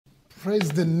Praise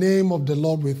the name of the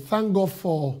Lord. We thank God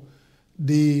for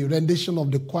the rendition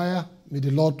of the choir. May the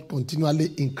Lord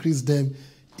continually increase them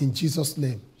in Jesus'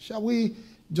 name. Shall we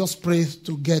just pray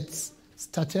to get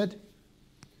started?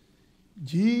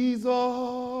 Jesus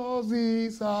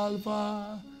is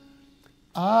Alpha,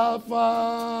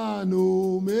 Alpha and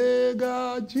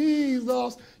Omega.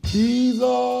 Jesus is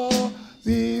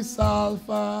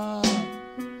Alpha,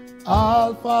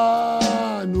 Alpha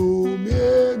and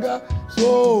Omega.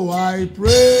 So I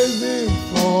praise him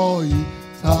for his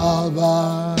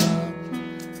Alpha,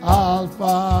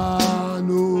 Alpha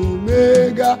and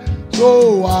Omega.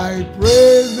 So I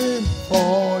praise him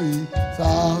for his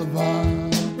Alpha,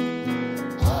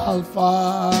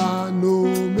 Alpha and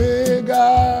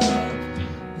Omega.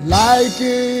 Like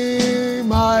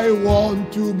him I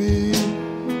want to be,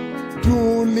 to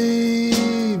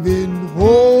live in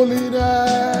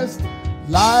holiness.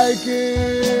 Like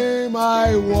him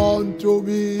I want to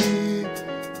be,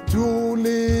 to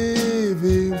live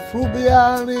in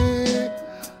fruitfulness.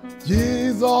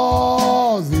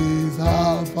 Jesus is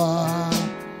Alpha,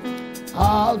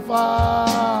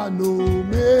 Alpha and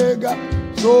Omega.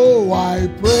 So I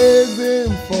praise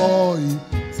him for his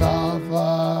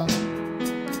Alpha,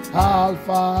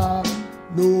 Alpha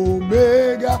and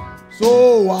Omega.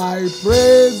 So I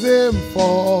praise him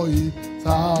for his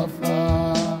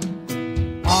Alpha,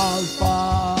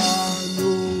 Alpha and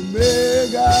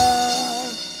Omega.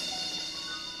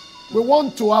 We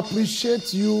want to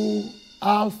appreciate you,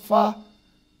 Alpha,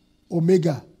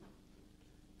 Omega,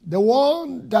 the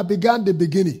one that began the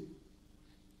beginning,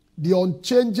 the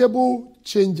unchangeable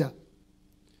changer,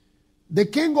 the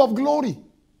King of glory,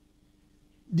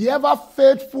 the ever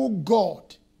faithful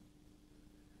God,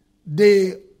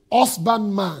 the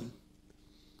husbandman,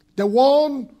 the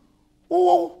one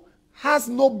who has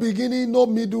no beginning, no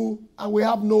middle, and we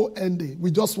have no ending.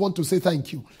 We just want to say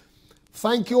thank you.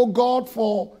 Thank you, God,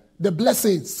 for the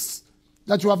blessings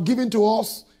that you have given to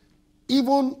us,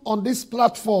 even on this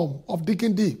platform of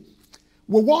Deacon D.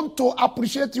 We want to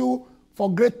appreciate you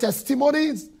for great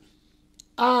testimonies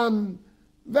and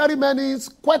very many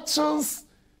questions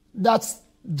that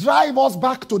drive us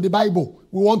back to the Bible.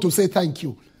 We want to say thank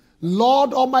you.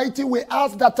 Lord Almighty, we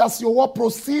ask that as your word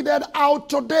proceeded out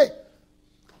today,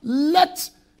 let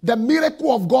the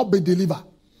miracle of God be delivered.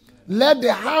 Let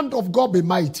the hand of God be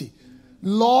mighty.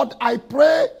 Lord, I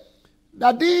pray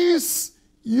that this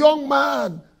young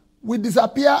man will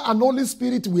disappear and Holy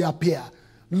Spirit will appear.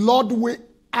 Lord,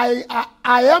 I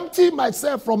empty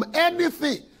myself from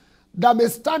anything that may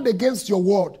stand against your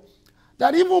word.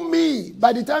 That even me,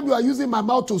 by the time you are using my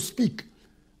mouth to speak,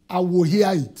 I will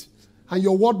hear it. And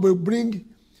your word will bring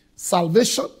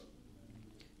salvation,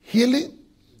 healing,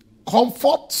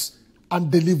 comfort,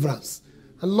 and deliverance.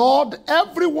 And Lord,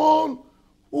 everyone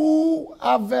who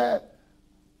have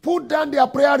put down their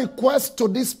prayer requests to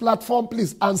this platform,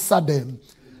 please answer them.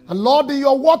 And Lord, in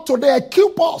your word today,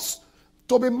 equip us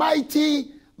to be mighty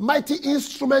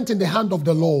instrument in the hand of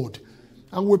the Lord.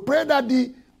 And we pray that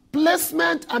the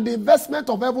placement and the investment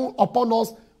of heaven upon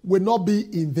us will not be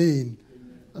in vain.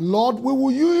 And Lord, we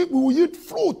will yield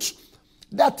fruit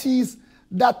that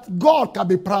God can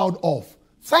be proud of.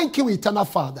 Thank you, eternal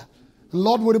Father. And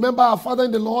Lord, we remember our Father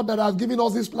in the Lord that has given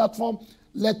us this platform.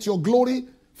 Let your glory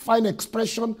find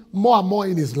expression more and more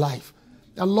in his life.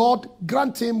 And Lord,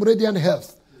 grant him radiant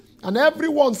health. And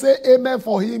everyone say amen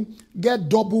for him. Get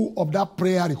double of that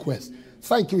prayer request.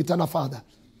 Thank you, eternal Father.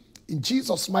 In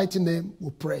Jesus' mighty name we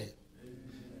pray.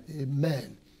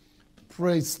 Amen.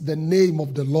 Praise the name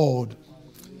of the Lord.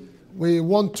 We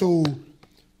want to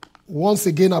once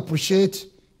again appreciate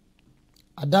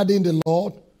our daddy in the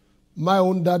Lord, my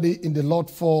own daddy in the Lord,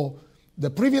 for the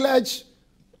privilege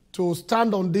to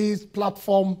stand on this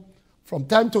platform from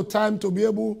time to time to be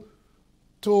able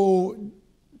to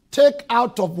take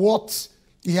out of what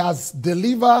he has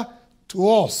delivered to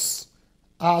us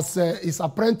as his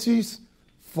apprentice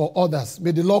for others.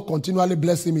 May the Lord continually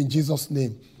bless him in Jesus'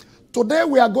 name. Today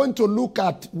we are going to look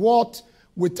at what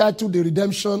we title the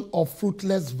redemption of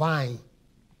fruitless vine.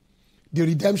 The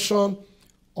redemption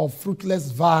of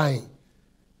fruitless vine.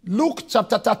 Luke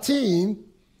chapter 13,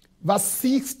 verse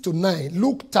 6 to 9.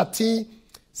 Luke 13,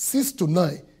 6 to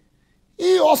 9.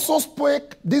 He also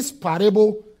spoke this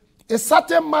parable. A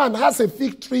certain man has a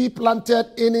fig tree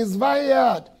planted in his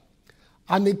vineyard,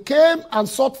 and he came and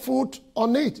sought fruit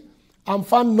on it, and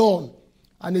found none.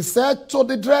 And he said to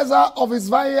the dresser of his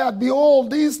vineyard,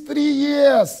 behold, these 3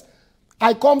 years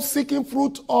I come seeking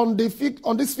fruit on this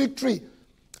fig tree,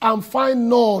 and find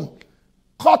none.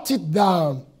 Cut it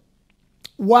down.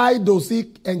 Why does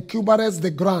he encuberate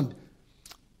the ground?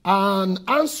 And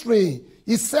answering,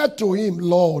 he said to him,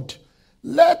 Lord,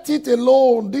 let it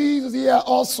alone this year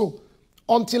also,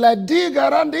 until I dig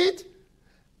around it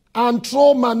and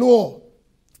throw manure.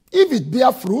 If it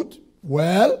bear fruit,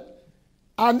 well,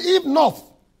 and if not,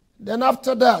 then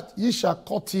after that ye shall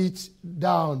cut it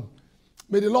down.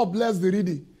 May the Lord bless the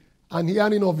reading and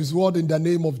hearing of his word in the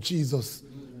name of Jesus.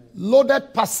 Amen.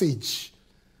 Loaded passage.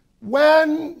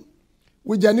 When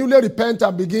we genuinely repent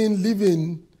and begin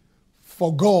living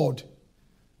for God,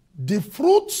 the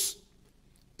fruits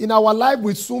in our life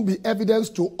will soon be evidence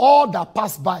to all that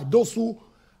pass by, those who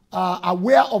are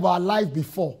aware of our life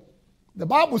before. The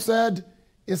Bible said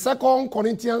in 2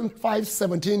 Corinthians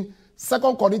 5:17,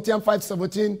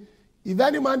 if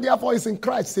any man therefore is in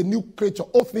Christ, a new creature,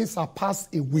 all things are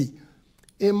passed away.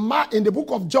 In the book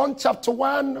of John chapter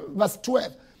 1 verse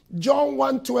 12, John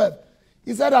 1:12,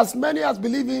 he said, as many as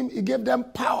believe him, he gave them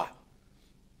power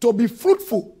to be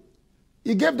fruitful.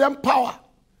 He gave them power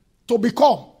to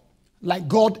become like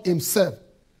God himself.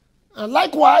 And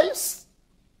likewise,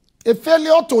 a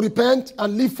failure to repent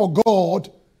and live for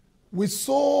God will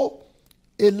show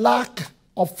a lack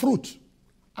of fruit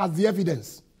as the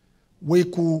evidence. We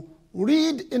could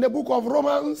read in the book of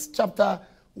Romans chapter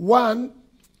 1,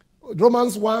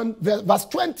 Romans 1 verse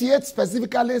 28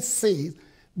 specifically says,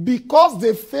 because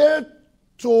they failed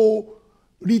to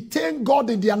retain God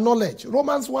in their knowledge.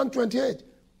 Romans 1:28.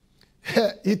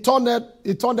 He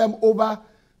turned them over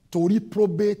to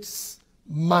reprobate's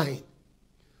mind.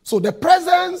 So the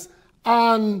presence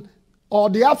or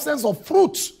the absence of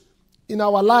fruit in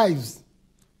our lives,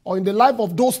 or in the life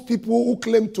of those people who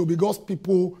claim to be God's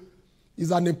people,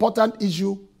 is an important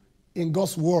issue in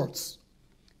God's words.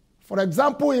 For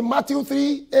example, in Matthew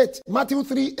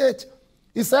 3:8,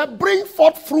 he said, bring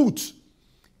forth fruit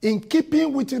in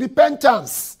keeping with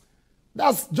repentance.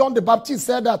 That's John the Baptist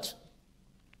said that.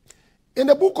 In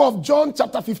the book of John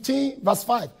chapter 15 verse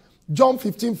 5, John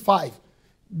 15:5,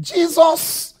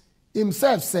 Jesus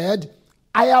himself said,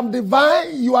 I am the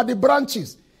vine, you are the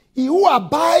branches. He who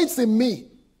abides in me,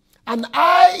 and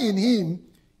I in him,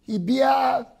 he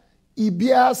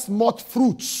bears much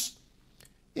fruits.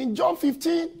 In John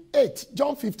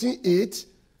 15:8,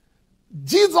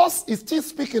 Jesus is still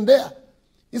speaking there.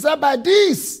 He said, by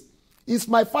this is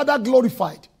my Father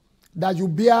glorified, that you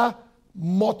bear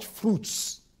much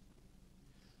fruits.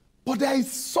 But there is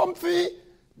something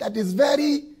that is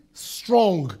very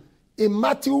strong in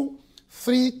Matthew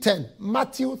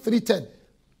 3:10.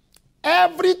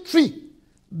 Every tree,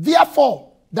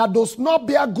 therefore, that does not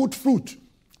bear good fruit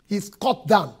is cut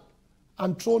down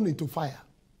and thrown into fire.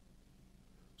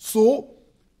 So,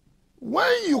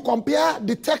 when you compare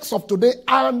the text of today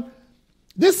and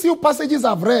these few passages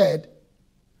I've read,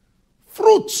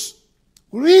 fruits,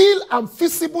 real and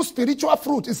visible spiritual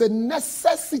fruit, is a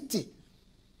necessity.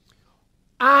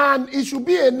 And it should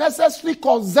be a necessary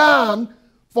concern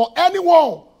for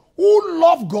anyone who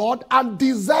loves God and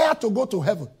desire to go to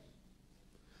heaven.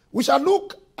 We shall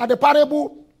look at the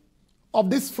parable of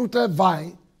this fruitless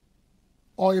vine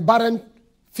or a barren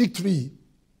fig tree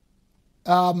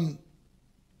in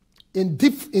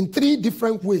three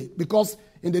different ways. Because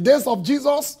in the days of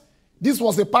Jesus, this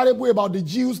was a parable about the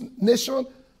Jewish nation,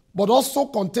 but also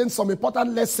contains some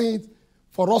important lessons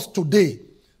for us today.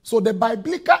 So the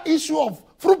biblical issue of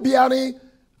fruit bearing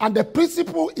and the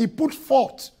principle he put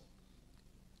forth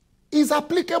is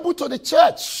applicable to the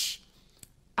church.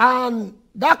 And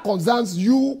that concerns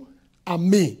you and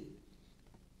me.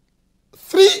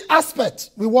 Three aspects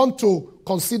we want to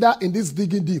consider in this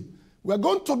digging deep. We're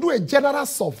going to do a general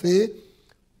survey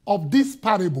of this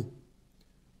parable.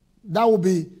 That will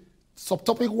be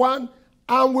subtopic 1.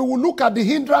 And we will look at the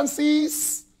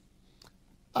hindrances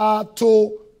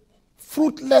to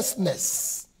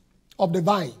fruitlessness of the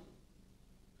vine.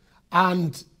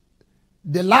 And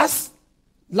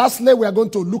lastly, we are going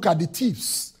to look at the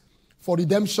tips for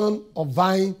redemption of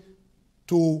vine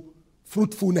to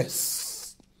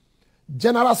fruitfulness.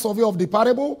 General survey of the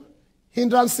parable,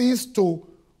 hindrances to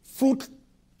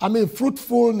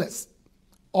fruitfulness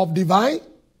of the vine,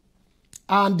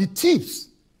 and the tips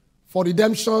for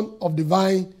redemption of the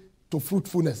vine to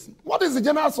fruitfulness. What is the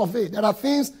general survey? There are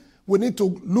things we need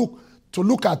to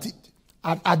look at it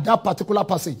at that particular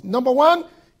passage. Number 1,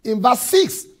 in verse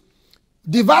 6,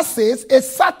 the verse says, a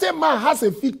certain man has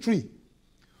a fig tree.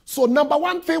 So number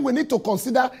 1 thing we need to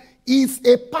consider is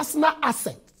a personal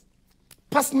asset.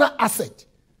 Personal asset.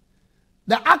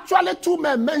 There are actually 2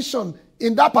 men mentioned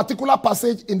in that particular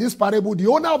passage in this parable. The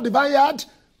owner of the vineyard,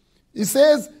 he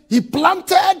says he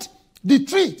planted the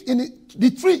tree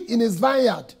in his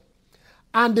vineyard.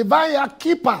 And the vineyard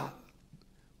keeper,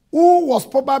 who was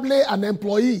probably an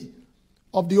employee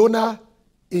of the owner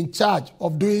in charge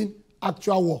of doing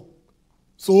actual work.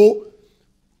 So,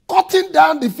 cutting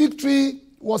down the fig tree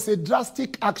was a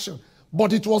drastic action,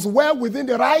 but it was well within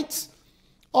the rights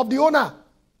of the owner.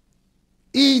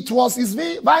 It was his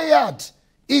vineyard.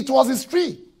 It was his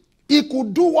tree. He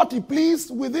could do what he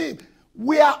pleased with it.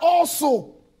 We are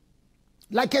also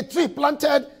like a tree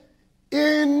planted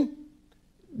in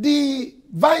the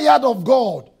vineyard of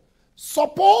God.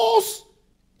 Suppose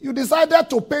you decided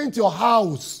to paint your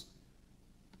house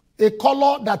a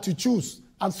color that you choose,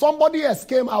 and somebody else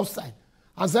came outside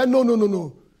and said,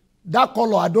 no, that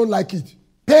color, I don't like it.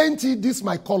 Paint it, this is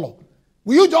my color.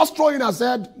 Will you just throw in and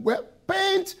said, well,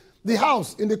 paint the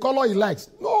house in the color he likes?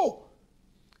 No.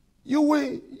 You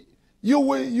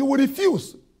will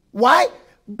refuse. Why?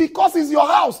 Because it's your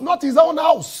house, not his own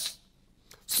house.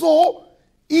 So,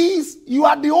 you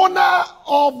are the owner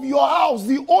of your house.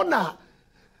 The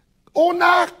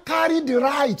owner carry the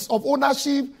rights of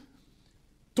ownership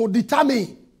to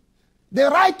determine. The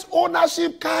right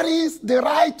ownership carries the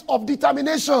right of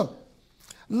determination.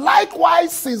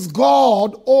 Likewise, since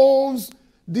God owns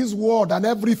this world and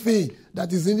everything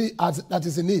that is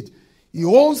in it, he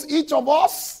owns each of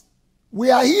us.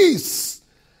 We are his.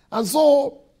 And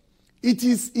so, it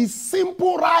is his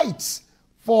simple right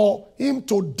for him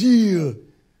to deal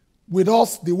with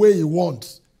us the way he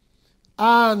wants.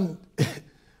 And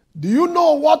do you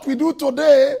know what we do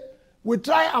today? We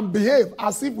try and behave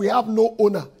as if we have no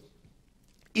owner.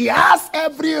 He has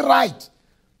every right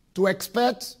to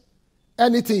expect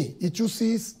anything he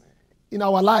chooses in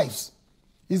our lives.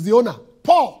 He's the owner.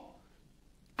 Paul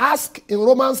asked in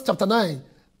Romans chapter 9,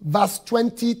 verse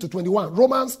 20 to 21.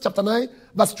 Romans chapter 9,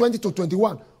 verse 20 to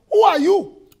 21. Who are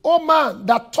you, O man,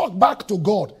 that talk back to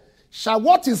God? Shall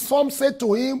what is formed say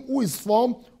to him who is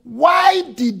formed, why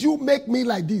did you make me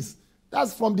like this?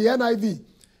 That's from the NIV.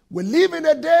 We live in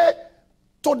a day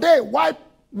today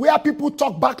where people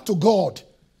talk back to God.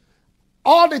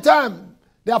 All the time,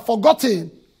 they are forgetting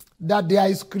that there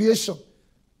is creation.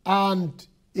 And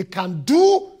he can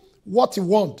do what he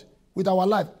wants with our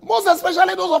life. Most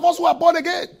especially those of us who are born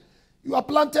again. You are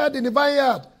planted in the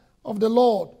vineyard of the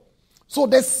Lord. So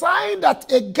the sign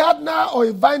that a gardener or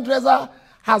a vine dresser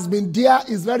has been there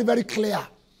is very, very clear.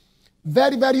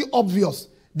 Very, very obvious.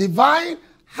 The vine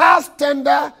has been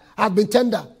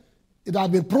tender. It has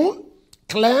been pruned,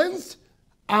 cleansed,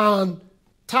 and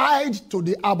tied to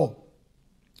the arbor.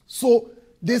 So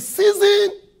the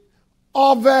season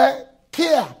of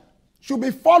care should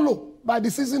be followed by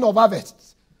the season of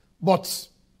harvest. But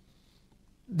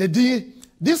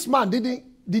this man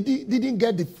didn't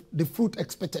get the fruit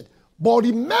expected. But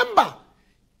remember,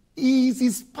 he is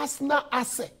his personal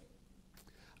asset.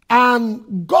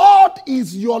 And God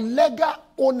is your legal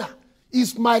owner.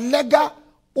 Is my legal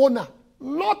owner.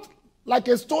 Not like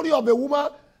a story of a woman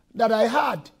that I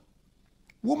had.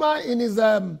 Woman in his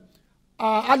early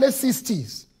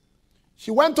 60s.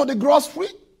 She went to the grocery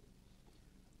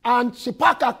and she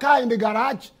parked her car in the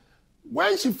garage.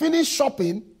 When she finished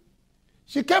shopping,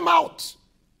 she came out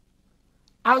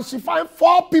and she found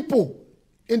 4 people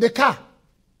in the car.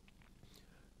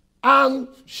 And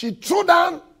she threw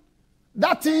down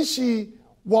that thing she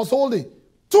was holding,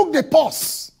 took the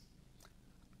purse,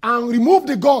 and removed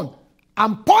the gun,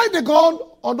 and pointed the gun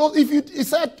on those. He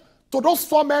said to those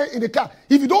 4 men in the car,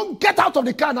 if you don't get out of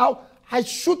the car now, I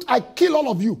kill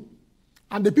all of you.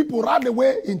 And the people ran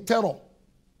away in terror.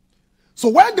 So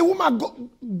when the woman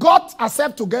got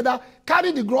herself together,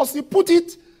 carried the grocery, put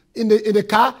it in the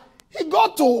car, he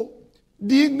got to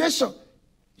the ignition.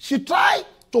 She tried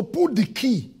to put the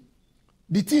key.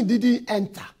 The thing didn't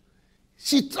enter.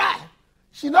 She tried.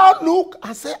 She now looked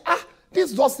and said,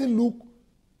 this doesn't look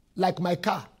like my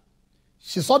car.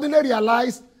 She suddenly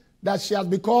realized that she has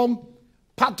become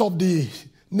part of the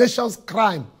nation's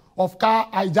crime of car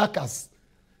hijackers.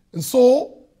 And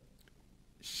so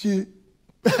she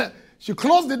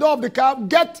closed the door of the car,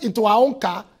 get into her own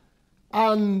car,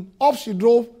 and off she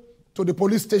drove to the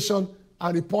police station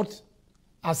and report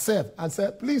herself and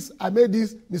said, please, I made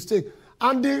this mistake.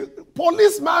 And the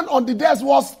policeman on the desk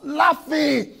was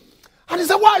laughing. And he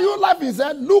said, why are you laughing? He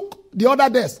said, look, the other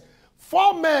desk.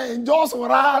 4 men just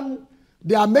ran.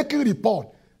 They are making report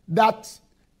that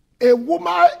a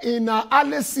woman in her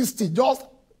early 60s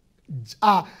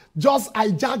just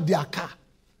hijacked their car.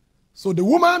 So the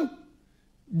woman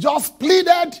just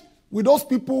pleaded with those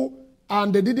people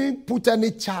and they didn't put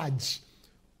any charge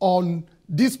on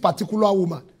this particular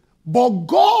woman. But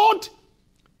God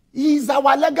is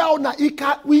our legal owner.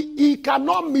 He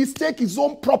cannot mistake his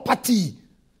own property.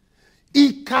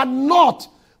 He cannot.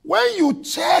 When you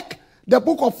check the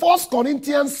book of 1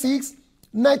 Corinthians 6,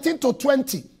 19 to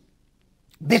 20,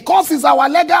 because he's our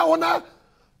legal owner,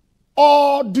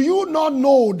 Or do you not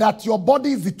know that your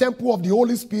body is the temple of the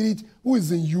Holy Spirit who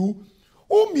is in you,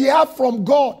 whom ye have from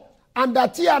God, and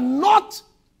that ye are not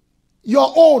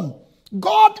your own?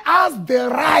 God has the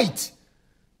right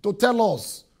to tell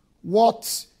us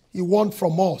what he wants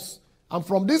from us. And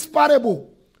from this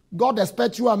parable, God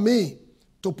expects you and me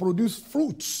to produce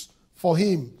fruits for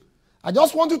him. I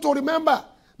just want you to remember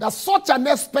that such an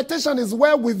expectation is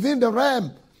well within the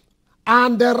realm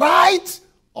and the right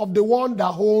of the one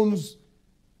that owns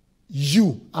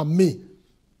you and me.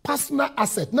 Personal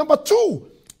asset. Number 2,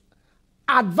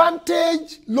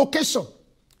 advantage location.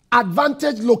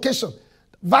 Advantage location.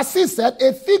 Verse 6 said,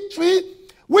 a fig tree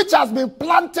which has been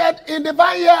planted in the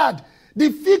vineyard. The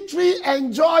fig tree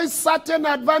enjoys certain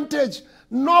advantage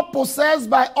not possessed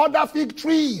by other fig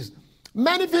trees.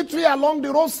 Many fig trees along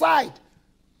the roadside.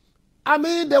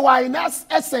 They were in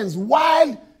essence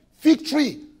wild fig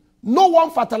tree. No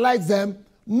one fertilized them.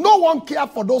 No one cared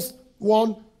for those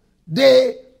one.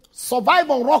 They survive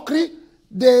on rockery.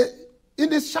 They in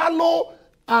the shallow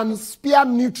and spare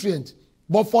nutrient.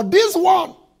 But for this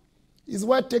one, is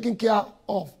well taken care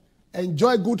of.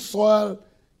 Enjoy good soil.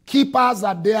 Keepers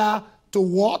are there to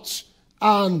watch,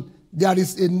 and there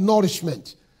is a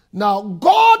nourishment. Now,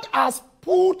 God has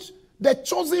put the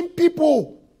chosen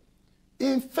people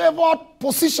in favored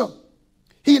position.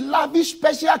 He lavished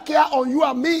special care on you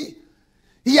and me.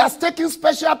 He has taken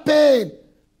special pain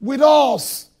with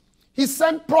us. He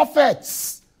sent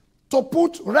prophets to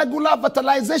put regular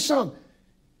fertilization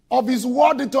of his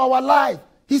word into our life.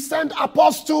 He sent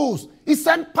apostles. He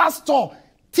sent pastors,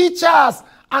 teachers,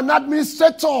 and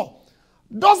administrators.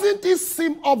 Doesn't it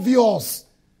seem obvious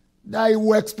that he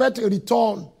will expect a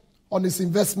return on his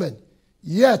investment?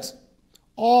 Yet,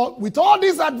 with all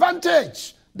this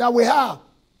advantage that we have,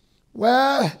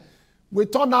 well,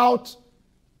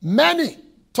 many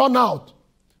turn out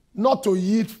not to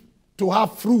eat, to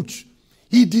have fruit.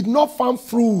 He did not find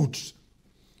fruit.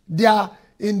 They are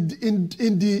in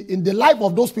the life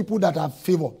of those people that have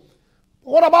favor.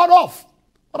 What about us?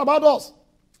 What about us?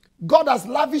 God has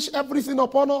lavished everything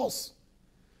upon us.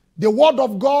 The word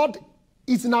of God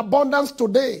is in abundance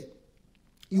today.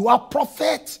 You have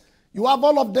prophets. You have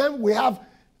all of them. We have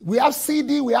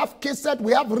CD, we have cassette,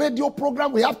 we have radio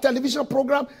program, we have television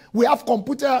program, we have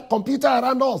computer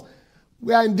around us.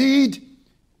 We are indeed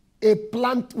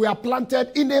we are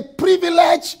planted in a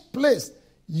privileged place.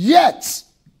 Yet,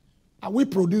 are we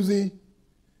producing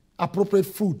appropriate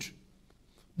fruit?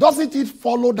 Doesn't it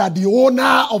follow that the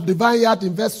owner of the vineyard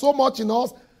invests so much in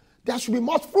us, there should be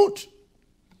much fruit?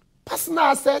 Personal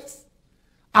assets,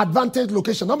 advantage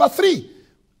location. Number 3,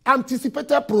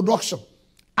 anticipated production.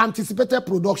 Anticipated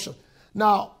production.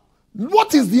 Now,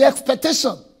 what is the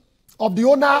expectation of the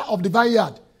owner of the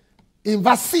vineyard? In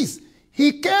verse 6,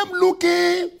 he came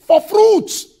looking for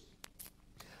fruits.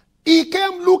 He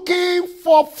came looking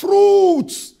for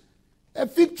fruits. A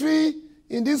fig tree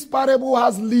in this parable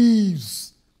has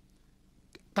leaves.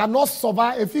 Cannot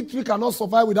survive. A fig tree cannot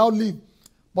survive without leaves.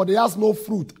 But it has no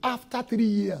fruit. After 3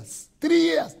 years. 3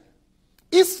 years.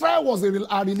 Israel was a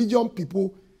religion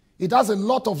people. It has a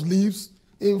lot of leaves.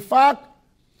 In fact,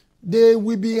 they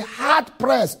will be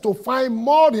hard-pressed to find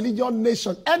more religious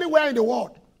nation anywhere in the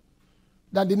world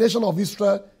than the nation of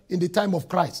Israel in the time of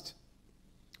Christ.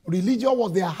 Religion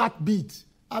was their heartbeat.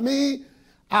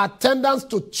 Attendance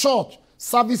to church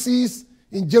services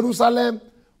in Jerusalem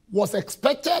was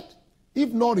expected,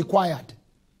 if not required.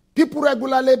 People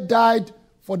regularly died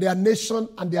for their nation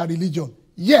and their religion.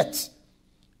 Yet,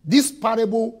 this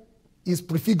parable is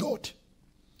prefigured.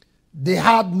 They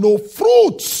had no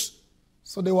fruits,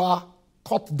 so they were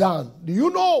cut down. Do you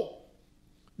know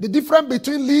the difference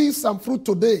between leaves and fruit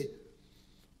today?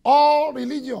 All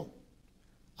religion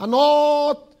and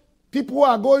all people who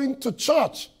are going to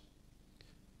church,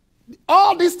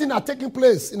 all these things are taking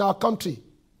place in our country.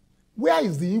 Where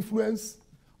is the influence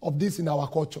of this in our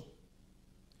culture?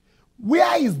 Where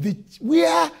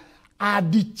are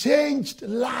the changed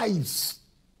lives?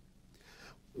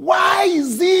 Why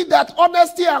is it that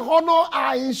honesty and honor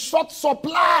are in short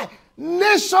supply?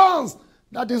 Nations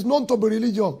that is known to be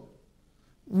religion.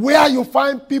 Where you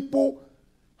find people,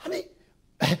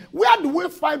 where do we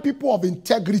find people of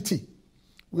integrity?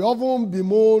 We often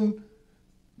bemoan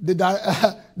the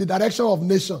direction of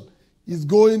nation is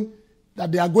going,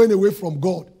 that they are going away from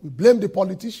God. We blame the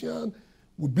politician,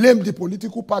 we blame the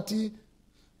political party,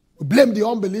 we blame the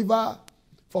unbeliever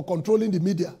for controlling the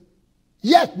media.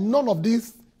 Yet none of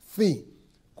these things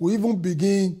could even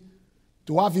begin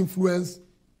to have influence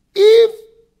if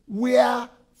we are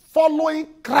following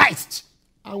Christ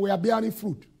and we are bearing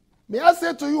fruit. May I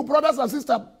say to you, brothers and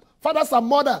sisters, fathers and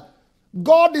mothers,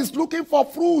 God is looking for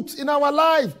fruit in our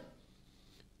life.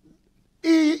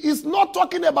 He is not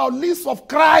talking about lists of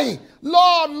crying.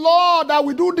 Lord, Lord, I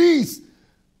will do this.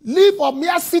 Live of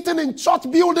mere sitting in church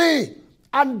building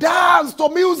and dance to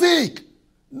music.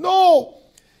 No.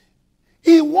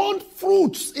 He wants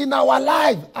fruits in our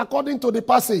life, according to the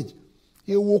passage.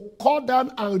 He will cut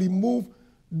down and remove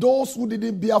those who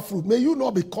didn't bear fruit. May you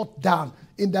not be cut down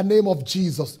in the name of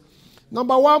Jesus.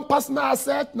 Number 1, personal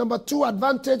asset. Number 2,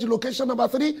 advantage, location. Number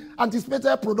 3,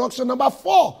 anticipated production. Number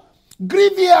 4,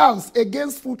 grievance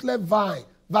against fruitless vine.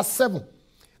 Verse 7.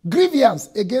 Grievance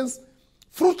against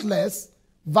fruitless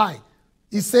vine.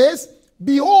 He says,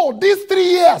 behold, these 3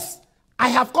 years I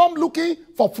have come looking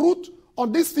for fruit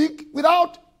on this fig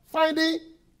without finding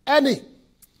any.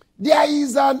 There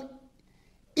is an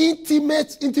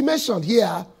intimation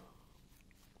here.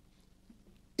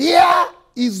 Here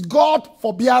is God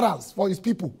forbearance for his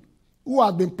people who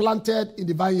have been planted in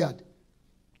the vineyard.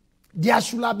 There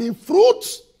should have been fruit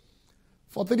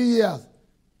for 3 years,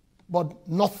 but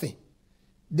nothing.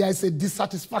 There is a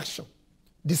dissatisfaction,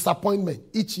 disappointment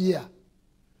each year.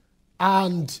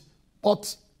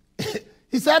 But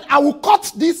he said, I will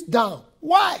cut this down.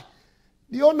 Why?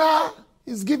 The owner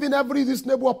is giving every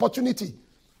reasonable opportunity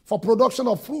for production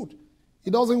of fruit.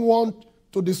 He doesn't want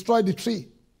to destroy the tree.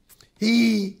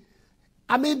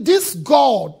 This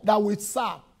God that we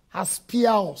serve has spared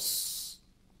us.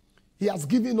 He has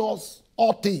given us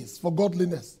all things for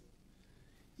godliness.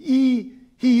 He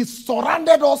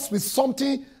surrounded us with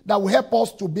something that will help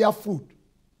us to bear fruit.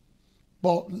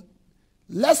 But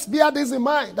let's bear this in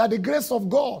mind, that the grace of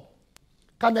God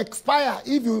can expire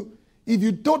if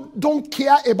you don't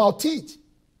care about it.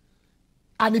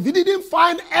 And if you didn't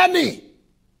find any,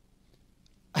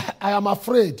 I am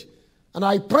afraid, and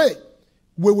I pray,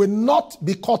 we will not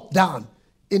be cut down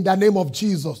in the name of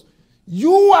Jesus.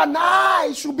 You and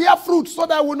I should bear fruit so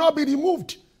that will not be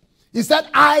removed. He said,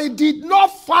 I did not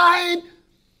find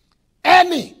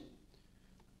any.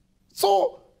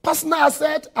 So, personal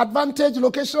asset, advantage,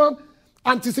 location,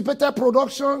 anticipated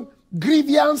production,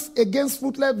 grievance against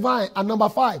fruitless vine. And number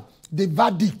 5, the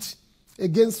verdict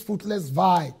against fruitless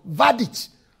vine. Verdict.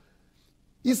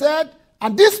 He said,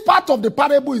 and this part of the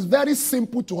parable is very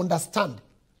simple to understand.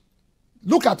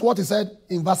 Look at what he said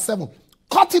in verse 7.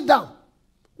 Cut it down.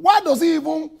 Why does he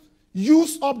even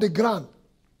use up the ground?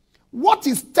 What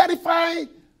is terrifying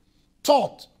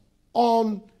thought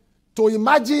to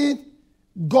imagine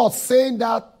God saying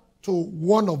that to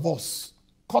one of us?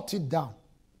 Cut it down.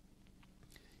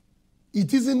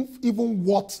 It isn't even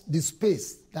worth the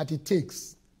space that it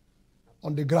takes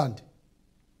on the ground.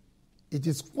 It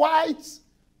is quite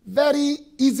very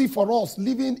easy for us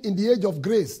living in the age of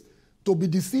grace to be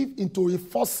deceived into a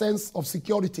false sense of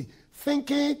security,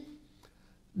 thinking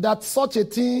that such a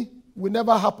thing will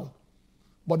never happen.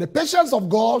 But the patience of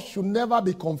God should never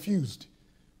be confused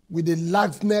with the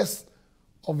laxness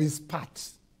of his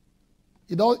path.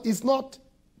 God is not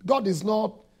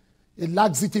a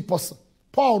laxity person.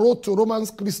 Paul wrote to Romans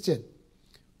Christian,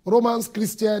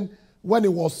 when he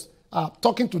was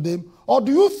talking to them, or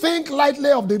do you think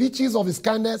lightly of the riches of his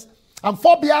kindness and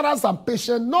forbearance and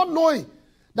patience, not knowing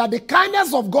that the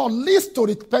kindness of God leads to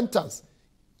repentance?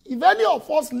 If any of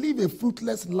us live a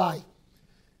fruitless life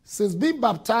since being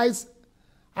baptized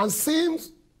and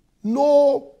seems we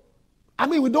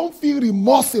don't feel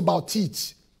remorse about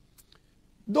it,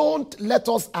 don't let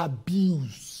us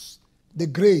abuse the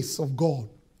grace of God.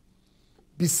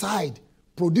 Beside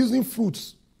producing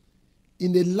fruits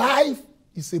in a life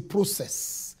is a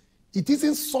process. It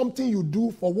isn't something you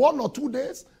do for 1 or 2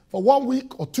 days, for 1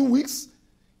 week or 2 weeks.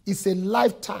 It's a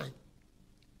lifetime.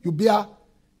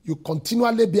 You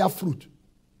continually bear fruit.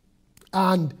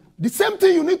 And the same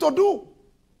thing you need to do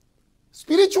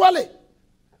spiritually.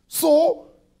 So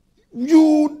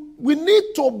we need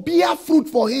to bear fruit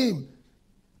for him.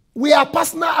 We are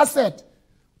personal asset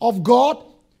of God.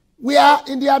 We are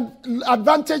in the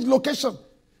advantage location.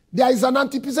 There is an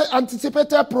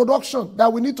anticipated production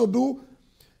that we need to do.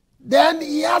 Then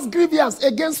he has grievance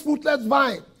against fruitless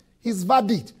vine. His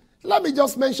verdict. Let me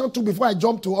just mention 2 before I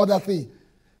jump to other things.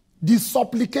 The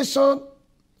supplication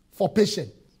for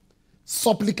patience.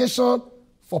 Supplication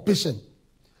for patience.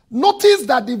 Notice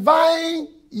that the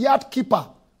vineyard keeper,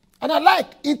 and I like,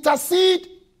 intercede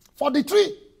for the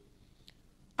tree.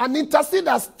 An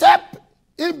interceder step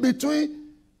in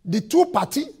between the two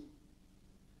parties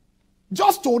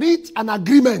just to reach an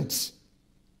agreement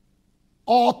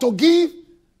or to give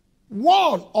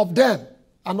one of them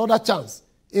another chance.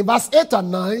 In verse 8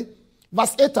 and 9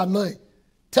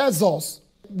 tells us,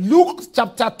 Luke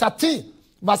chapter 13,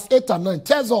 verse 8 and 9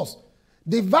 tells us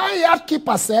The vineyard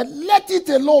keeper said, let it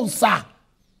alone, sir.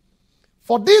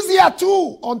 For this year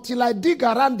too, until I dig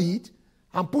around it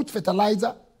and put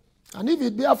fertilizer. And if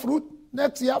it bear fruit,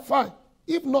 next year, fine.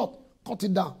 If not, cut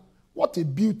it down. What a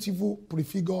beautiful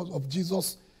prefigure of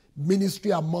Jesus'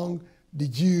 ministry among the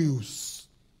Jews.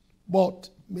 But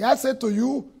may I say to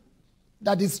you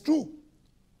that it's true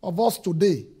of us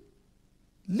today.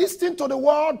 Listen to the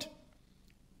word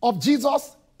of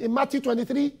Jesus in Matthew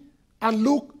 23 and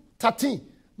Luke 13.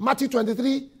 Matthew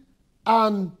 23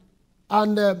 and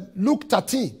Luke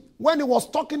 13. When he was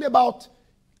talking about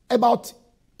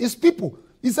his people,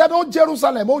 he said, oh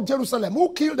Jerusalem,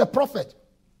 who killed the prophet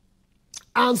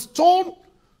and stoned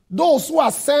those who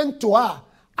are sent to her.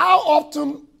 How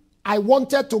often I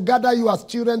wanted to gather you as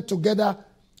children together,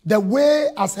 the way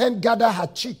as hen gather her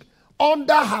chick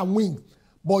under her wing,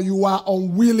 but you are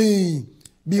unwilling.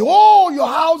 Behold, your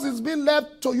house is being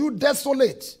left to you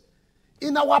desolate.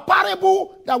 In our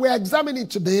parable that we are examining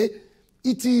today,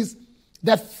 it is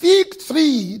the fig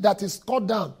tree that is cut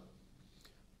down.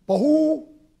 But who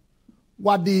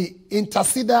were the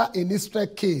interceder in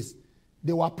Israel's case?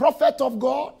 They were prophets of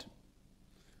God,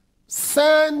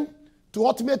 sent to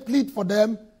ultimately plead for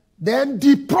them. Then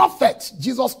the prophet,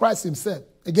 Jesus Christ himself.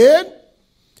 Again,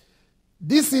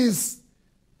 this is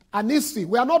an history.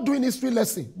 We are not doing history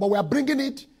lesson, but we are bringing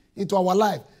it into our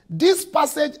life. This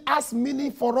passage has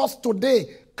meaning for us today.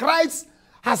 Christ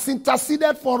has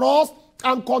interceded for us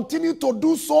and continue to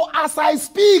do so as I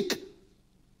speak.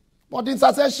 But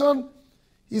intercession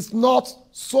is not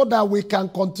so that we can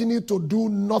continue to do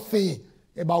nothing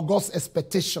about God's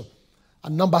expectation.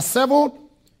 And number 7,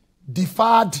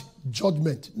 deferred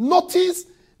judgment. Notice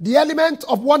the element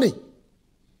of warning.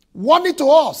 Warning to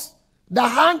us that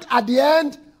hang at the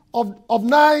end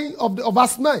of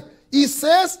verse 9. He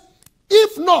says,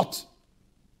 if not,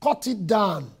 cut it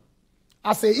down.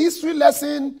 As a history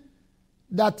lesson,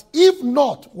 that if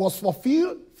not was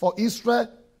fulfilled for Israel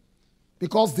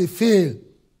because they failed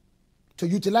to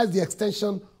utilize the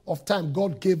extension of time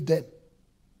God gave them.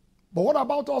 But what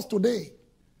about us today?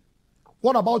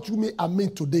 What about you and me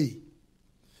today?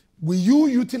 Will you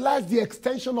utilize the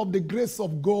extension of the grace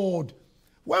of God?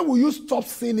 When will you stop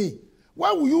sinning?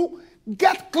 When will you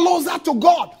get closer to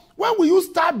God? When will you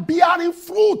start bearing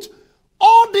fruit?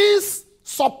 All this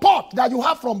support that you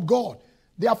have from God,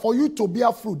 they are for you to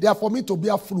bear fruit. They are for me to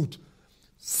bear fruit.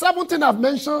 17 I've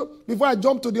mentioned before I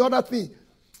jump to the other thing.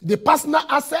 The personal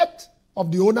asset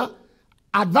of the owner,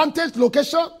 advantage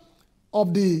location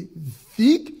of the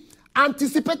fig,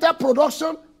 anticipated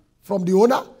production from the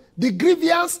owner, the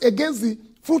grievance against the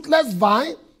fruitless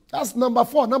vine, that's number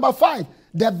 4. Number 5,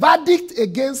 the verdict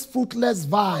against fruitless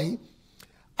vine.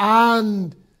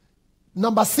 And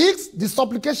number 6, the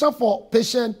supplication for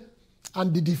patience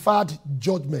and the deferred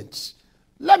judgment.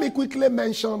 Let me quickly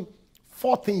mention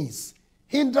 4 things.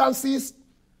 Hindrances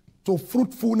to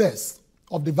fruitfulness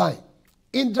of the vine.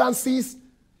 Hindrances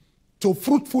to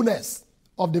fruitfulness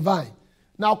of the vine.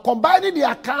 Now, combining the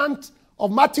account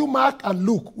of Matthew, Mark, and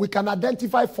Luke, we can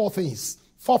identify 4 things,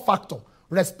 4 factors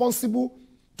responsible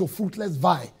to fruitless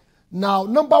vine. Now,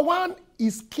 number 1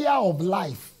 is care of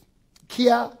life.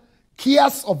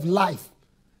 Cares of life.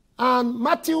 And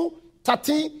Matthew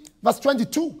 13, verse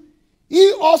 22.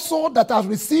 He also that has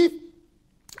received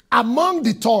among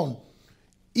the thorn,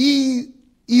 he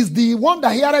is the one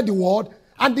that heareth the word,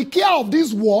 and the care of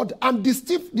this word and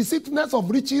the deceitfulness of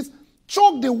riches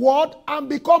choke the word and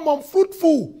become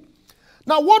unfruitful.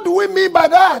 Now, what do we mean by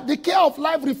that? The care of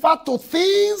life refers to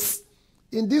things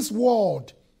in this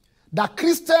world that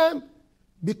Christians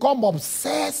become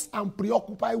obsessed and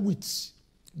preoccupied with.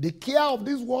 The care of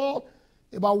this world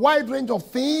about a wide range of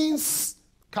things,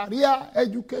 career,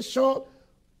 education,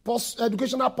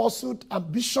 educational pursuit,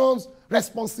 ambitions,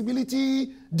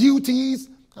 responsibility, duties,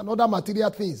 and other material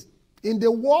things. In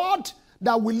the world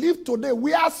that we live today,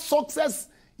 where success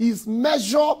is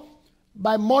measured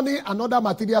by money and other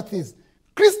material things,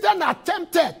 Christians are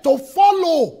tempted to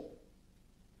follow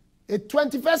a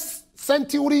 21st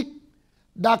century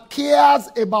that cares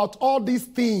about all these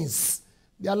things.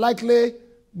 They are likely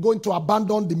going to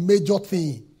abandon the major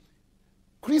thing.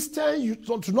 Christians, you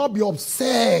should not be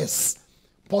obsessed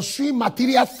pursuing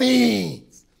material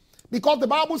things. Because the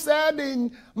Bible said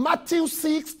in Matthew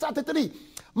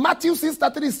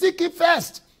 6:33, seek ye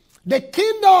first the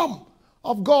kingdom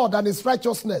of God and his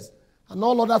righteousness, and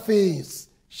all other things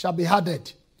shall be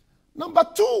added. Number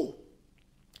 2,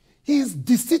 his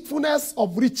deceitfulness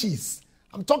of riches.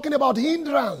 I'm talking about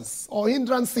hindrance or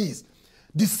hindrances.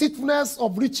 Deceitfulness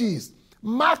of riches.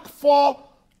 Mark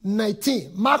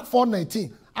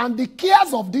 4:19. And the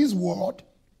cares of this world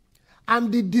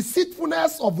and the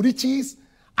deceitfulness of riches,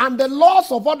 and the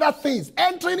loss of other things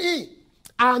entering in,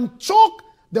 and choke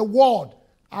the word,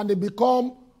 and they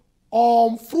become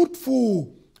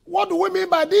unfruitful. What do we mean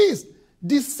by this?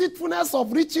 Deceitfulness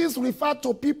of riches refer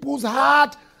to people's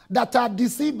heart that are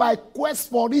deceived by quest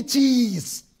for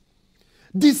riches.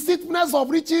 Deceitfulness of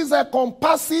riches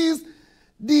encompasses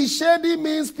the shady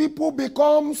means people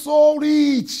become so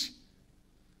rich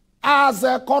as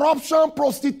corruption,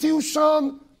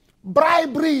 prostitution,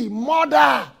 bribery,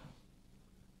 murder.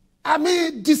 I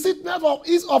mean,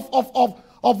 deceitfulness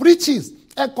of riches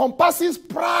encompasses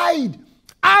pride,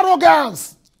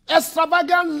 arrogance,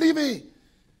 extravagant living,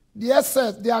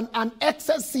 and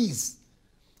excesses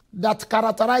that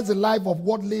characterize the life of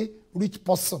worldly rich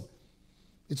person.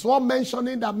 It's worth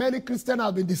mentioning that many Christians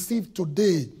have been deceived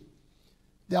today.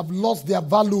 They have lost their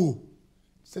value.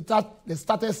 They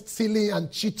started stealing and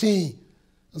cheating.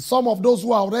 And some of those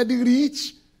who are already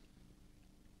rich,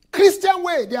 Christian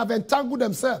way, they have entangled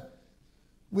themselves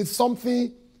with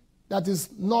something that is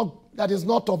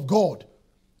not of God.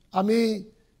 I mean,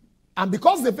 and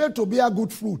because they failed to bear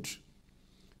good fruit,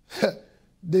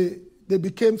 they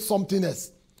became something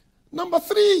else. Number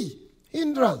 3,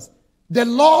 hindrance, the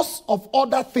loss of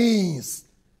other things.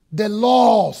 The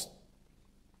loss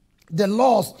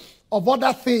of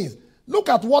other things. Look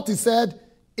at what he said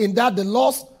in that, the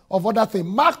loss of other things.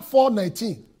 Mark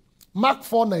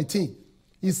 4:19.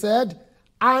 He said,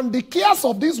 and the cares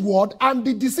of this world, and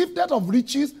the deceitfulness of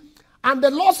riches, and the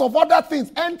loss of other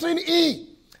things entering in,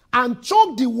 and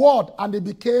choked the word, and they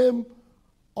became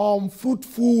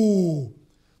unfruitful.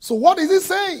 So what is he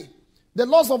saying? The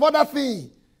loss of other things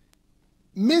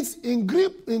means in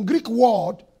Greek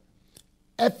word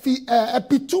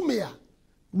epitumia,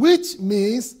 which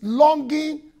means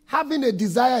longing, having a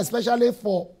desire, especially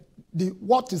for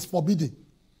what is forbidden.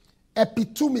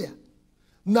 Epitumia.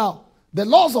 Now, the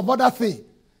loss of other things.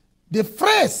 The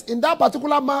phrase in that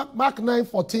particular Mark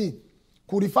 9:14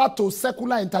 could refer to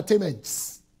secular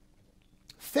entertainments,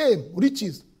 fame,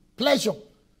 riches, pleasure,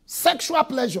 sexual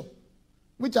pleasure,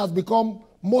 which has become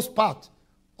most part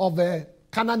of the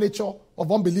carnal nature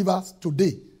of unbelievers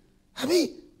today. I mean,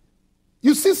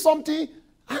 you see something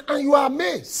and you are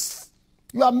amazed.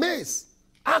 You are amazed.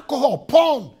 Alcohol,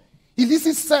 porn,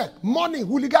 illicit sex, money,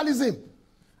 hooliganism.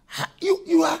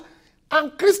 You are,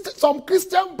 and some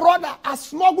Christian brother has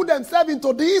smuggled themselves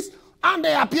into this, and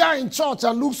they appear in church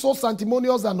and look so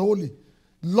sanctimonious and holy.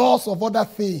 Loss of other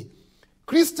things.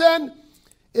 Christian,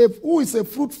 who is a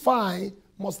fruit vine,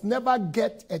 must never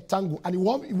get a tangle. And you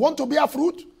want to be a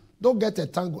fruit? Don't get a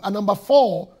tangle. And number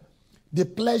 4, the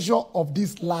pleasure of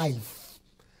this life.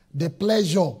 The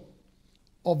pleasure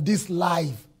of this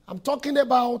life. I'm talking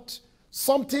about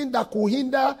something that could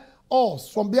hinder us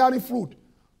from bearing fruit.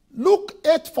 Luke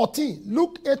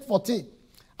 8:14.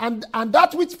 And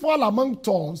that which fall among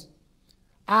thorns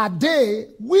are they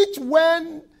which,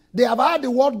 when they have heard the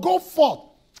word, go forth,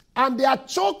 and they are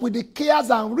choked with the cares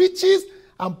and riches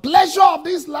and pleasure of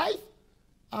this life,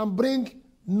 and bring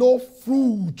no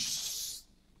fruits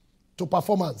to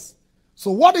performance.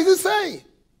 So what is he saying?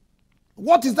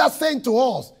 What is that saying to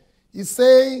us? He's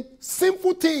saying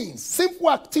sinful things,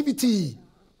 sinful activity,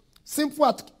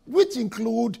 which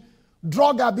include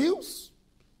drug abuse,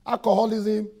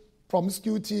 alcoholism,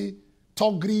 promiscuity,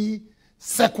 thuggery,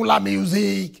 secular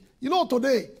music. You know,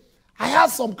 today, I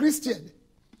have some Christians.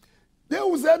 They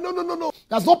will say, no.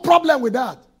 There's no problem with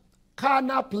that.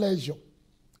 Carnal pleasure.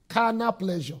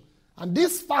 And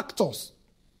these factors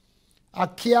are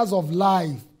cares of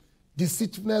life,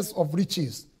 deceitfulness of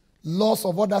riches, loss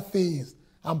of other things,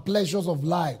 and pleasures of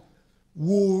life,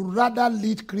 will rather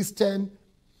lead Christians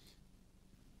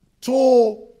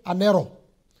to an error,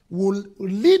 will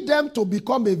lead them to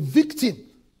become a victim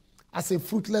as a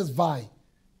fruitless vine.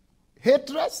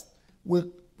 Hatred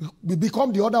will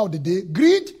become the order of the day.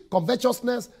 Greed,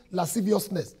 covetousness,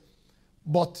 lasciviousness.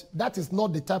 But that is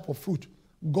not the type of fruit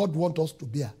God wants us to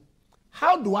bear.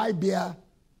 How do I bear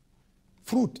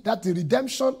fruit? That's the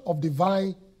redemption of the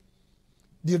vine,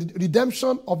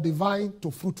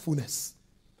 to fruitfulness.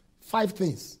 5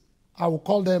 things. I will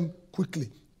call them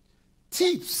quickly.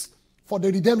 Tips for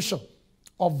the redemption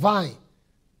of vine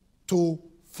to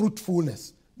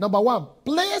fruitfulness. Number 1,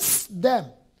 place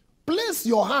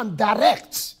your hand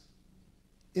direct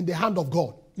in the hand of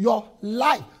God. Your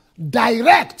life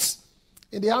direct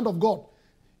in the hand of God.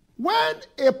 When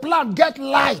a plant gets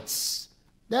light,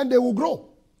 then they will grow.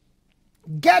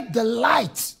 Get the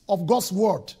light of God's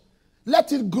word.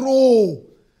 Let it grow.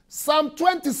 Psalm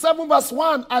 27 verse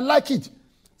 1, I like it.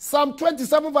 Psalm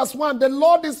 27 verse 1, the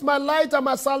Lord is my light and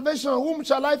my salvation. Whom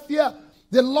shall I fear?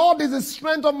 The Lord is the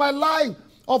strength of my life.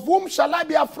 Of whom shall I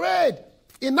be afraid?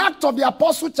 In Acts of the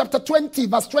Apostle, chapter 20,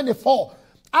 verse 24.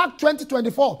 Act 20,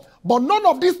 24. But none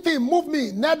of these things move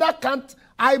me, neither can't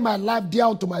I my life dear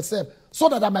unto myself, so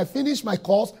that I might finish my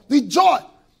course with joy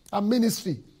and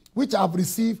ministry, which I have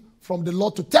received from the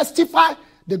Lord to testify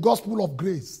the gospel of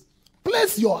grace.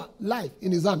 Place your life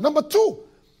in his hand. Number 2,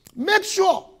 make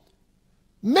sure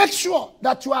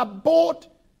that you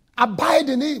abide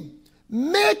in him.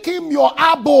 Make him your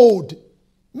abode.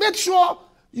 Make sure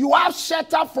you have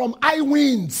shelter from high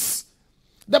winds.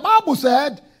 The Bible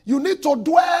said you need to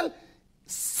dwell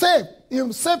safe,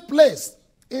 in safe place.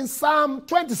 In Psalm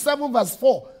 27 verse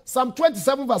 4. Psalm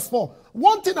 27 verse 4.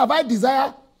 One thing have I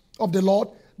desire of the Lord,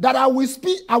 that I will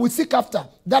seek after,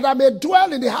 that I may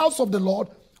dwell in the house of the Lord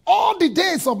all the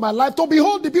days of my life, to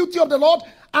behold the beauty of the Lord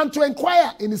and to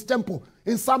inquire in his temple.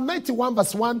 In Psalm 91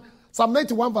 verse 1, Psalm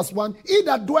 91 verse 1, he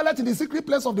that dwelleth in the secret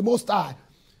place of the Most High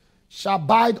shall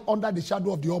abide under the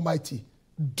shadow of the Almighty.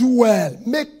 Dwell,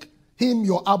 make him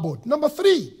your abode. Number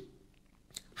 3,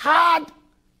 add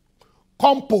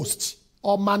compost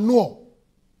or manure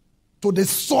to the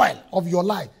soil of your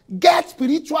life. Get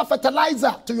spiritual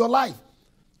fertilizer to your life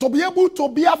to be able to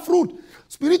bear fruit.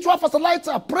 Spiritual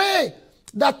fertilizer. Pray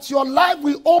that your life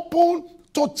will open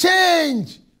to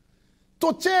change.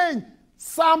 To change.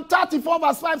 Psalm 34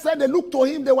 verse 5 said they looked to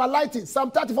him, they were lighting. Psalm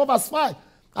 34 verse 5.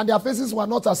 And their faces were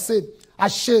not ashamed.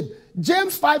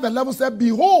 James 5:11 said,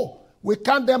 behold, we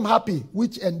count them happy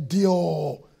which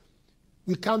endure.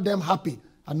 We count them happy.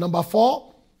 And number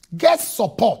 4, get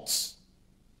support.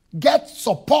 Get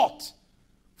support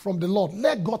from the Lord.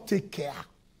 Let God take care.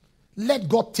 Let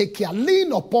God take care.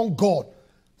 Lean upon God.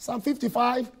 Psalm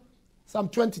 55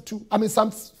 verse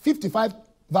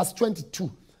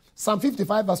 22. Psalm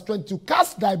 55 verse 22.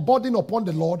 Cast thy burden upon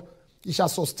the Lord. He shall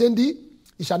sustain thee.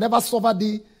 He shall never suffer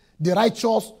thee, the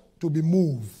righteous, to be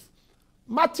moved.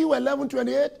 Matthew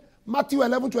 11:28. Matthew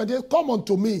 11:28. Come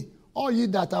unto me, all ye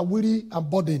that are weary and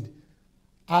burdened.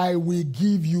 I will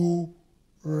give you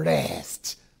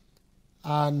rest.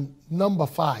 And number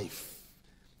 5.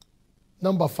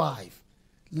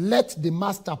 Let the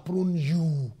master prune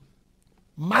you.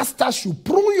 Master should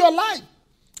prune your life.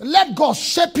 Let God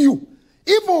shape you,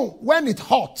 even when it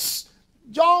hurts.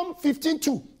 John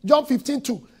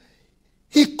 15:2.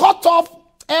 He cut off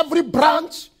every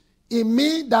branch in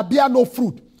me that bear no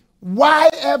fruit. Why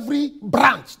every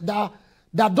branch that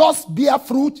does bear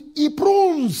fruit, he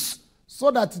prunes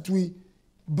so that it will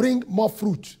bring more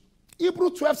fruit.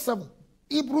 Hebrews 12:7.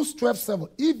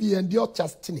 If ye endure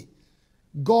chastening,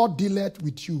 God dealeth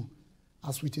with you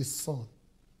as with his son.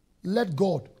 Let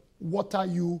God water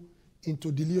you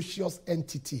into delicious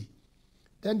entity.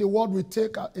 Then the world will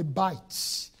take a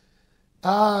bite,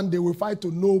 and they will fight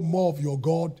to know more of your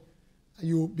God.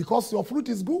 Because your fruit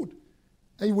is good,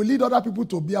 and you will lead other people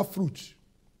to bear fruit.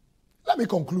 Let me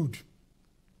conclude.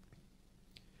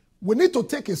 We need to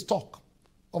take a stock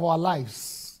of our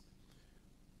lives.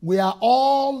 We are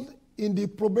all in the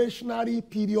probationary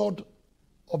period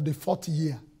of the 4th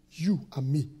year, you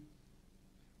and me.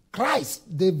 Christ,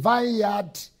 the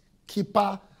vineyard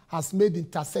keeper, has made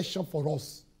intercession for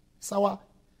us. It's our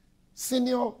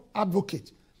senior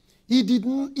advocate. He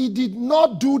did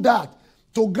not do that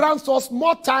to grant us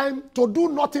more time to do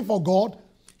nothing for God.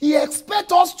 He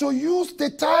expects us to use the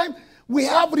time we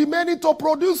have remaining to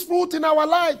produce fruit in our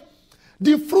life.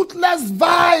 The fruitless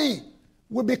vine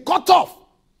will be cut off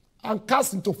and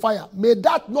cast into fire. May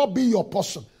that not be your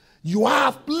portion. You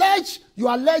have pledged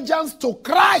your allegiance to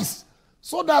Christ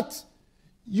so that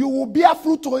you will bear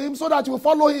fruit to him, so that you will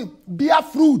follow him. Bear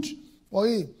fruit for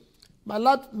him. My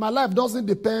life doesn't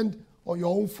depend on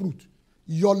your own fruit.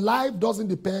 Your life doesn't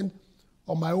depend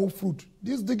on my own fruit.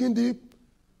 This digging deep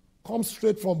comes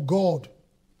straight from God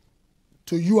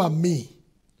to you and me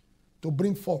to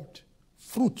bring forth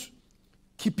fruit,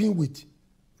 keeping with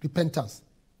repentance.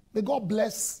 May God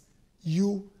bless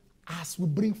you as we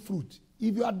bring fruit.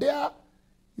 If you are there,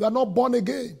 you are not born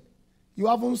again, you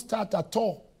haven't started at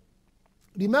all,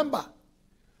 remember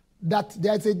that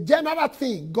there is a general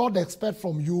thing God expects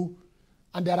from you,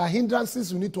 and there are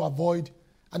hindrances you need to avoid,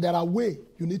 and there are ways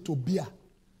you need to bear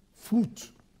fruit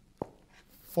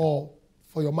for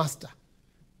your master.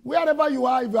 Wherever you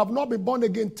are, if you have not been born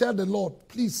again, tell the Lord,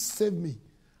 please save me.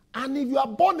 And if you are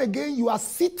born again, you are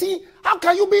sitting, how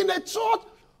can you be in a church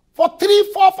for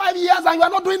 3, 4, 5 years and you are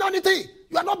not doing anything?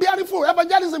 You are not bearing fruit.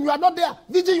 Evangelism, you are not there.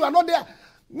 Vigil, you are not there.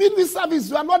 Midweek service,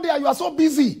 you are not there. You are so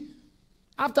busy.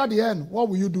 After the end, what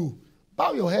will you do?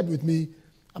 Bow your head with me.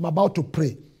 I'm about to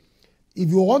pray. If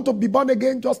you want to be born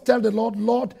again, just tell the Lord,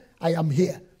 Lord, I am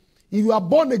here. If you are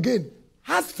born again,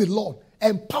 ask the Lord,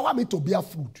 empower me to bear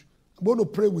fruit. I'm going to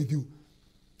pray with you.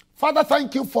 Father,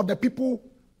 thank you for the people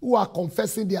who are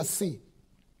confessing their sin.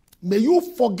 May you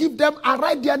forgive them and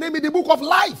write their name in the book of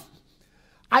life.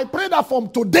 I pray that from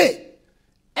today,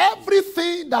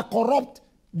 everything that corrupts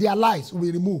their lives will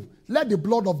be removed. Let the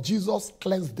blood of Jesus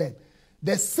cleanse them.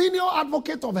 The senior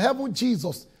advocate of heaven,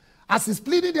 Jesus, as he's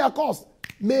pleading their cause,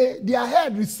 may their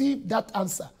head receive that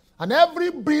answer. And every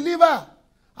believer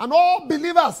and all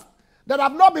believers that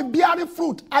have not been bearing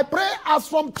fruit, I pray as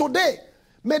from today,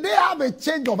 may they have a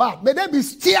change of heart. May they be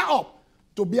stirred up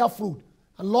to bear fruit.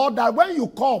 And Lord, that when you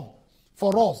come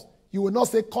for us, you will not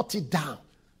say, cut it down.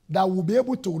 That we'll be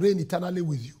able to reign eternally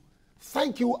with you.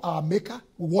 Thank you, our Maker.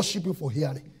 We worship you for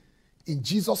hearing. In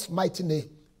Jesus' mighty name,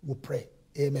 we pray.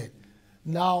 Amen.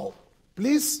 Now,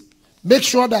 please make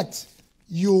sure that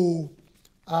you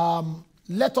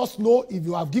let us know if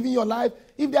you have given your life.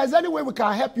 If there's any way we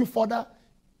can help you further,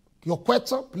 your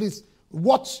question, please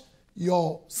watch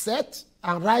your set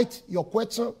and write your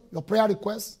question, your prayer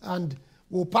request, and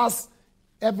we'll pass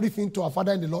everything to our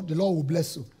Father in the Lord. The Lord will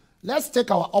bless you. Let's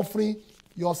take our offering.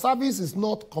 Your service is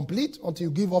not complete until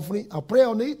you give offering. I'll pray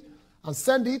on it and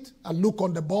send it and look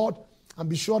on the board and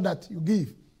be sure that you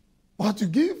give. What you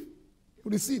give, you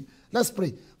receive. Let's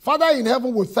pray. Father in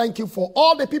heaven, we thank you for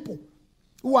all the people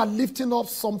who are lifting up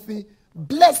something.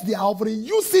 Bless their offering.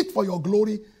 Use it for your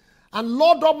glory. And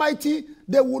Lord Almighty,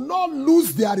 they will not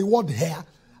lose their reward here.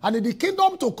 And in the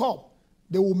kingdom to come,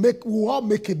 they will all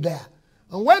make it there.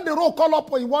 And when the roll call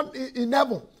up in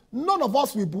heaven, none of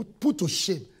us will be put to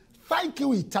shame. Thank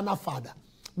you, eternal Father.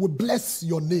 We bless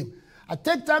your name. I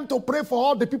take time to pray for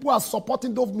all the people who are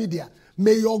supporting Dove Media.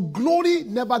 May your glory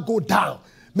never go down.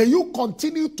 May you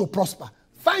continue to prosper.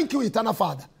 Thank you, eternal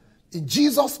Father. In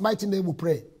Jesus' mighty name we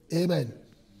pray. Amen.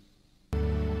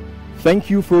 Thank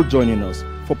you for joining us.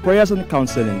 For prayers and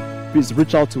counseling, please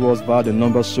reach out to us via the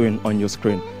number showing on your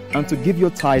screen. And to give your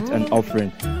tithe and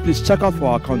offering, please check out for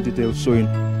our account details showing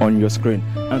on your screen.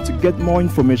 And to get more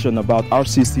information about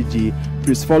RCCG,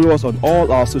 please follow us on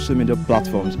all our social media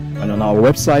platforms and on our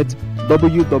website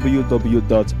www.rccg.org.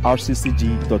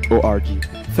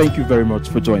 Thank you very much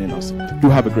for joining us. Do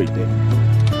have a great day.